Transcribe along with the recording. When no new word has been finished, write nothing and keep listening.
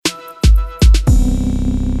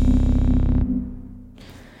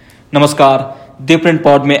नमस्कार, the print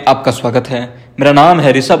pod में आपका स्वागत है। मेरा नाम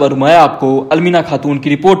है ऋषभ और मैं आपको अलमीना खातून की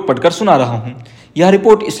रिपोर्ट पढ़कर सुना रहा हूं। यह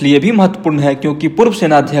रिपोर्ट इसलिए भी महत्वपूर्ण है क्योंकि पूर्व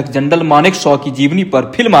सेनाध्यक्ष जनरल मानेकशॉ की जीवनी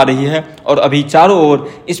पर फिल्म आ रही है और अभी चारों ओर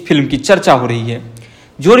इस फिल्म की चर्चा हो रही है।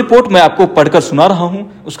 जो रिपोर्ट मैं आपको पढ़कर सुना रहा हूं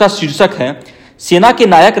उसका शीर्षक है सेना के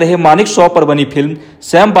नायक रहे मानेकशॉ पर बनी फिल्म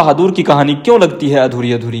सैम बहादुर की कहानी क्यों लगती है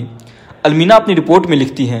अधूरी अधूरी। अलमीना अपनी रिपोर्ट में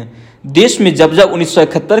लिखती हैं, देश में जब जब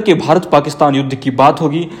 1971 के भारत पाकिस्तान युद्ध की बात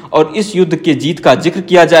होगी और इस युद्ध के जीत का जिक्र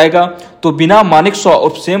किया जाएगा तो बिना मानेकशॉ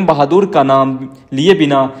और सैम बहादुर का नाम लिए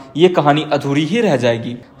बिना ये कहानी अधूरी ही रह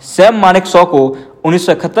जाएगी। सैम मानेकशॉ को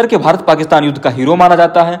 1971 के भारत पाकिस्तान युद्ध का हीरो माना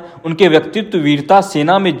जाता है। उनके व्यक्तित्व, वीरता,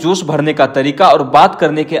 सेना में जोश भरने का तरीका और बात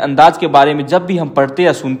करने के अंदाज के बारे में जब भी हम पढ़ते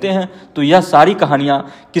या सुनते हैं तो यह सारी कहानियाँ,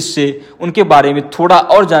 किस्से उनके बारे में थोड़ा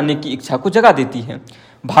और जानने की इच्छा को जगा देती हैं।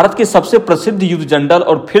 भारत के सबसे प्रसिद्ध युद्ध जनरल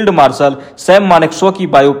और फील्ड मार्शल सैम मानेकशॉ की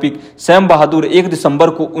बायोपिक सैम बहादुर 1 दिसंबर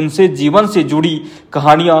को उनसे जीवन से जुड़ी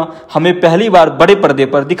कहानियां हमें पहली बार बड़े पर्दे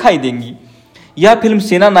पर दिखाई देंगी। यह फिल्म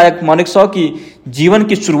सेना नायक मानेकशॉ की जीवन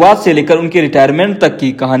की शुरुआत से लेकर उनके रिटायरमेंट तक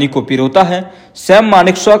की कहानी को पिरोता है। सैम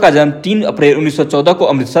मानेकशॉ का जन्म 3 अप्रैल 1914 को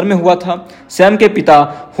अमृतसर में हुआ था। सैम के पिता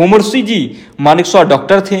होमरसी जी मानेकशॉ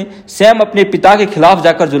डॉक्टर थे। सैम अपने पिता के खिलाफ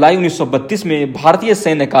जाकर जुलाई 1932 में भारतीय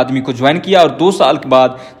सैन्य अकादमी को ज्वाइन किया और 2 साल के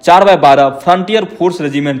बाद 4x12 फ्रंटियर फोर्स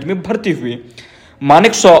रेजिमेंट में भर्ती हुए।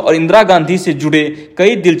 मानेकशॉ और इंदिरा गांधी से जुड़े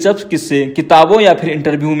कई दिलचस्प किस्से किताबों या फिर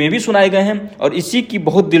इंटरव्यू में भी सुनाए गए हैं और इसी की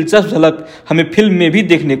बहुत दिलचस्प झलक हमें फिल्म में भी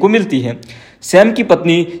देखने को मिलती है। सैम की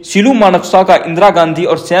पत्नी शीलू मानेकशॉ का इंदिरा गांधी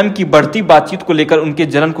और सैम की बढ़ती बातचीत को लेकर उनके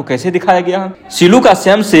जलन को कैसे दिखाया गया। शीलू का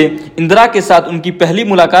सैम से इंदिरा के साथ उनकी पहली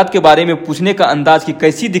मुलाकात के बारे में पूछने का अंदाज की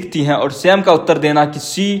कैसी दिखती है और सैम का उत्तर देना कि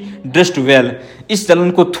शी ड्रेस्ड वेल इस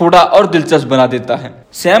जलन को थोड़ा और दिलचस्प बना देता है।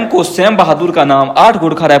 सैम को सैम बहादुर का नाम 8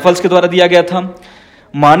 गोरखा राइफल्स के द्वारा दिया गया था।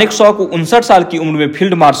 मानेकशॉ को 59 साल की उम्र में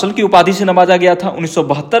फील्ड मार्शल की उपाधि से नवाजा गया था।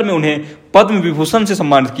 1972 में उन्हें पद्म विभूषण से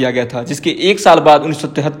सम्मानित किया गया था, जिसके 1 साल बाद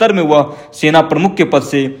 1973 में वह सेना प्रमुख के पद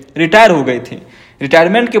से रिटायर हो गए थे।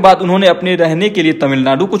 रिटायरमेंट के बाद उन्होंने अपने रहने के लिए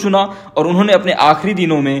तमिलनाडु को चुना और उन्होंने अपने आखिरी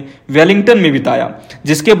दिनों में वेलिंगटन में बिताया,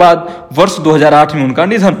 जिसके बाद वर्ष 2008 में उनका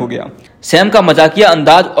निधन हो गया। सैम का मजाकिया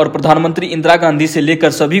अंदाज और प्रधानमंत्री इंदिरा गांधी से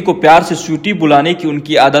लेकर सभी को प्यार से स्वीटी बुलाने की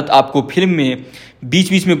उनकी आदत आपको फिल्म में बीच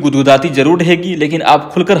बीच में गुदगुदाती जरूर रहेगी, लेकिन आप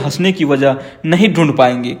खुलकर हंसने की वजह नहीं ढूंढ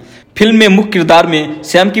पाएंगे। फिल्म में मुख्य किरदार में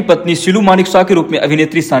सैम की पत्नी शीलू मानेकशॉ के रूप में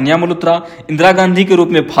अभिनेत्री सानिया मल्होत्रा, इंदिरा गांधी के रूप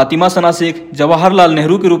में फातिमा सना शेख, जवाहरलाल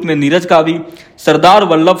नेहरू के रूप में नीरज कावी, सरदार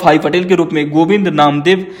वल्लभ भाई पटेल के रूप में गोविंद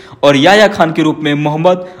नामदेव और याया खान के रूप में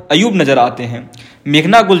मोहम्मद अयूब नजर आते हैं।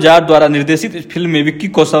 मेघना गुलजार द्वारा निर्देशित इस फिल्म में विक्की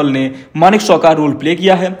कौशल ने मानेकशॉ का रोल प्ले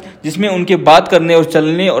किया है, जिसमें उनके बात करने और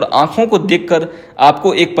चलने और आंखों को देखकर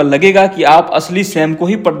आपको एक पल लगेगा कि आप असली सैम को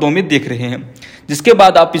ही पर्दों में देख रहे हैं, जिसके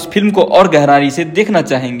बाद आप इस फिल्म को और गहराई से देखना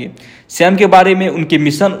चाहेंगे। सैम के बारे में, उनके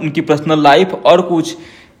मिशन, उनकी पर्सनल लाइफ और कुछ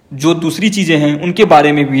जो दूसरी चीजें हैं उनके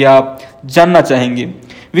बारे में भी आप जानना चाहेंगे।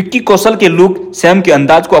 विक्की कौशल के लुक, सैम के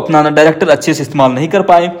अंदाज को अपनाना डायरेक्टर अच्छे से इस्तेमाल नहीं कर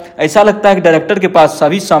पाए। ऐसा लगता है कि डायरेक्टर के पास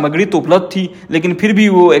सभी सामग्री तो उपलब्ध थी, लेकिन फिर भी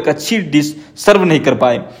वो एक अच्छी डिश सर्व नहीं कर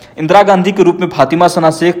पाए। इंदिरा गांधी के रूप में फातिमा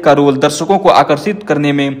सना शेख का रोल दर्शकों को आकर्षित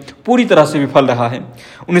करने में पूरी तरह से विफल रहा है।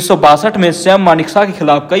 1962 में सैम मानेकशॉ के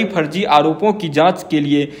खिलाफ कई फर्जी आरोपों की जांच के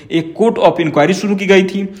लिए एक कोर्ट ऑफ इंक्वायरी शुरू की गई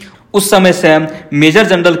थी। उस समय सैम मेजर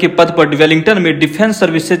जनरल के पद पर वेलिंगटन में डिफेंस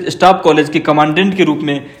सर्विसेज स्टाफ कॉलेज के कमांडेंट के रूप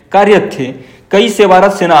में कार्यरत थे। कई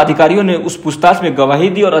सेवारत सेना अधिकारियों ने उस पूछताछ में गवाही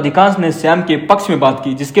दी और अधिकांश ने सैम के पक्ष में बात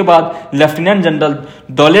की, जिसके बाद लेफ्टिनेंट जनरल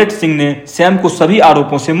दौलत सिंह ने सैम को सभी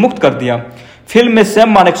आरोपों से मुक्त कर दिया। फिल्म में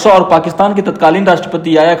सैम मानेकशॉ और पाकिस्तान के तत्कालीन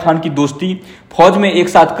राष्ट्रपति याया खान की दोस्ती, फौज में एक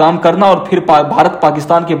साथ काम करना और फिर भारत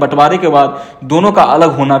पाकिस्तान के बंटवारे के बाद दोनों का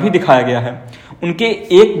अलग होना भी दिखाया गया है। उनके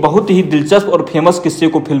एक बहुत ही दिलचस्प और फेमस किस्से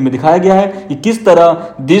को फिल्म में दिखाया गया है कि किस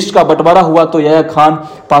तरह देश का बंटवारा हुआ तो याया खान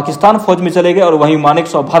पाकिस्तान फौज में चले गए और वहीं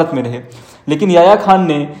मानेकशॉ भारत में रहे। लेकिन याया खान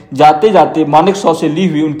ने जाते जाते मानेकशॉ से ली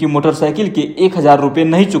हुई उनकी मोटरसाइकिल के 1000 रुपये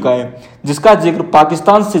नहीं चुकाए, जिसका जिक्र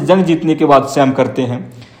पाकिस्तान से जंग जीतने के बाद सैम करते हैं।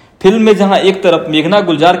 फिल्म में जहां एक तरफ मेघना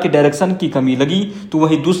गुलजार के डायरेक्शन की कमी लगी तो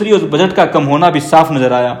वहीं दूसरी ओर बजट का कम होना भी साफ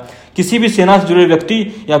नजर आया। किसी भी सेना से जुड़े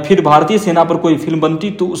व्यक्ति या फिर भारतीय सेना पर कोई फिल्म बनती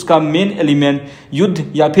तो उसका मेन एलिमेंट युद्ध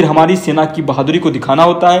या फिर हमारी सेना की बहादुरी को दिखाना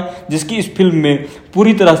होता है, जिसकी इस फिल्म में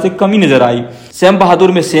पूरी तरह से कमी नजर आई। सैम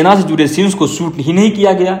बहादुर में सेना से जुड़े सीन्स को शूट ही नहीं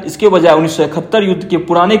किया गया। इसके बजाय 1971 युद्ध के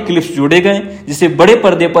पुराने क्लिप्स जोड़े गए, जिसे बड़े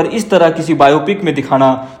पर्दे पर इस तरह किसी बायोपिक में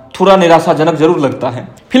दिखाना थोड़ा निराशाजनक जरूर लगता है।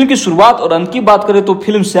 फिल्म की शुरुआत और अंत की बात करें तो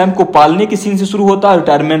फिल्म सैम को पालने के सीन से शुरू होता है,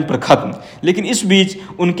 रिटायरमेंट पर खत्म। लेकिन इस बीच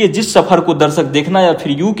उनके जिस सफर को दर्शक देखना या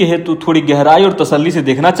फिर यूं कहे तो थोड़ी गहराई और तसल्ली से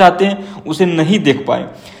देखना चाहते हैं, उसे नहीं देख पाए।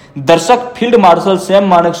 दर्शक फील्ड मार्शल सैम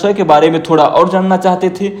मानेकशॉ के बारे में थोड़ा और जानना चाहते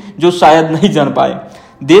थे, जो शायद नहीं जान पाए।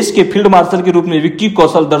 देश के फील्ड मार्शल के रूप में विक्की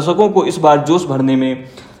कौशल दर्शकों को इस बार जोश भरने में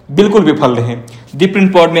बिल्कुल विफल रहे। दी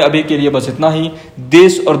प्रिंट पॉड में अभी के लिए बस इतना ही।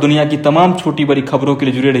 देश और दुनिया की तमाम छोटी बड़ी खबरों के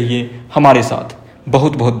लिए जुड़े रहिए हमारे साथ।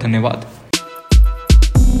 बहुत बहुत धन्यवाद।